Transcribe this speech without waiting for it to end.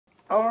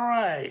All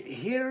right,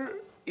 here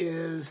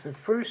is the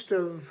first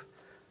of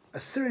a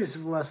series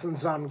of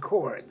lessons on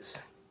chords.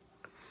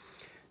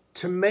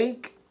 To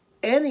make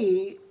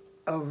any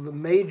of the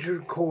major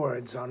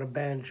chords on a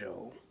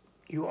banjo,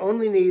 you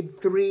only need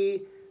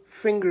 3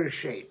 finger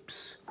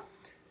shapes.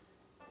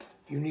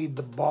 You need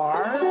the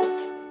bar,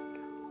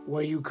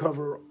 where you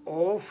cover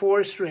all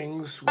 4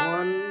 strings,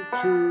 1,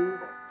 2,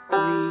 3,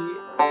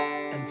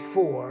 and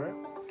 4,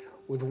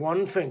 with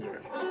 1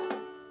 finger.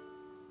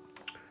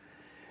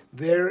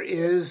 There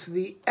is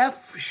the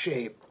F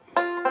shape.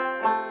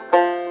 Let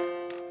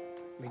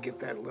me get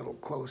that a little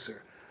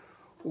closer.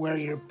 Where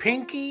your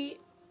pinky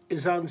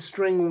is on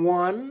string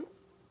 1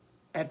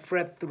 at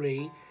fret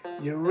 3,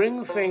 your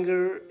ring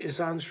finger is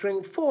on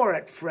string 4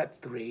 at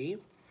fret 3,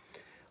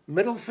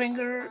 middle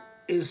finger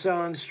is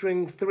on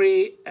string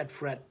 3 at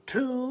fret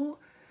 2,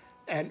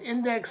 and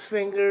index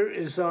finger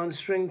is on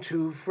string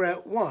 2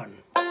 fret 1.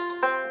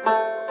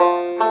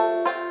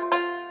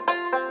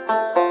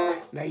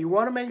 Now you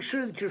want to make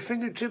sure that your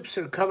fingertips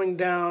are coming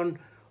down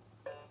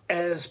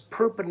as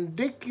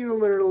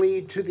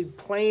perpendicularly to the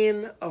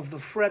plane of the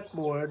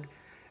fretboard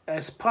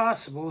as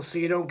possible so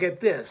you don't get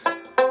this.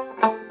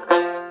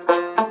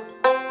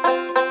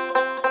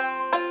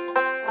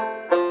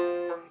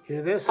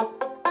 Hear this?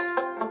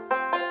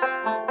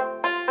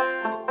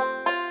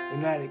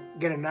 And now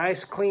get a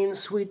nice, clean,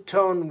 sweet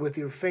tone with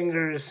your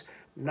fingers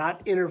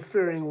not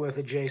interfering with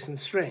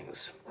adjacent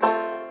strings.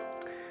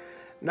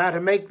 Now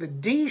to make the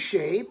D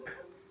shape,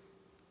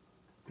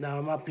 now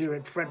I'm up here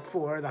at fret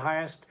 4, the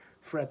highest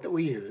fret that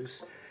we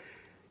use,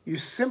 you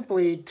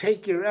simply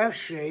take your F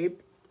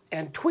shape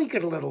and tweak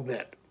it a little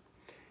bit.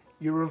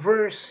 You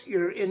reverse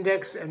your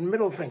index and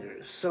middle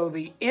fingers. So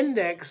the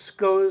index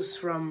goes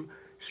from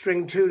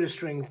string 2 to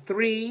string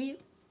 3,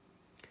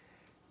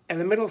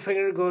 and the middle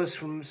finger goes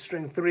from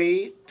string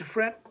 3 to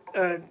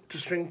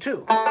string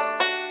 2.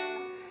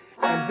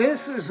 And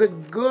this is a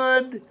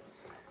good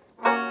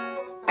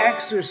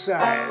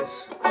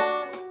exercise.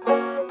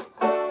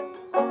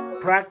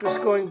 Practice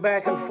going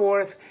back and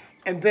forth,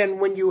 and then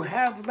when you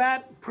have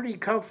that pretty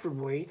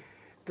comfortably,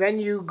 then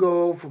you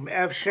go from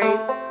F shape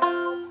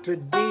to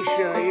D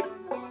shape.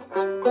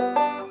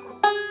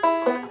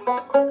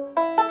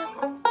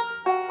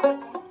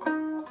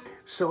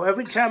 So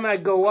every time I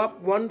go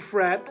up 1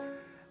 fret,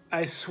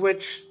 I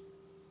switch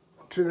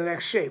to the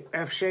next shape.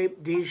 F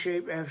shape, D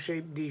shape, F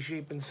shape, D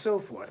shape, and so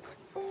forth.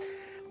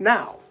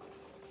 Now,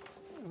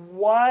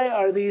 why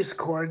are these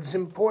chords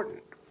important?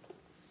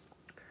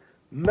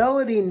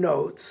 Melody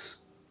notes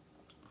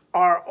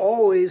are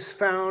always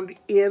found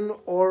in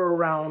or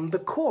around the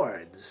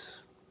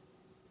chords.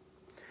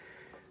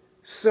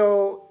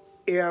 So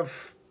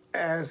if,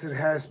 as it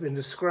has been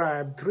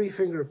described,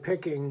 3-finger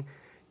picking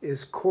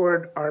is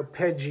chord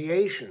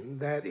arpeggiation,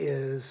 that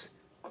is,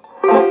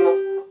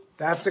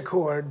 that's a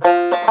chord,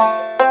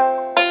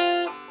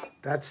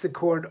 that's the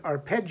chord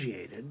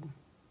arpeggiated,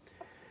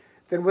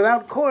 then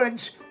without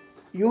chords,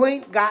 you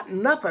ain't got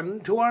nothing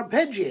to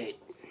arpeggiate.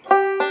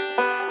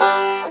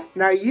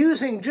 Now,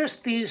 using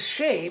just these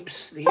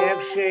shapes, the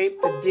F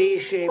shape, the D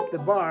shape, the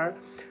bar,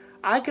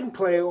 I can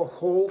play a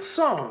whole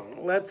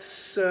song.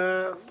 Let's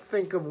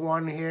think of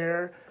one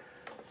here.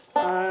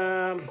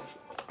 All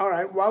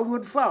right,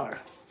 Wildwood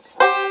Flower.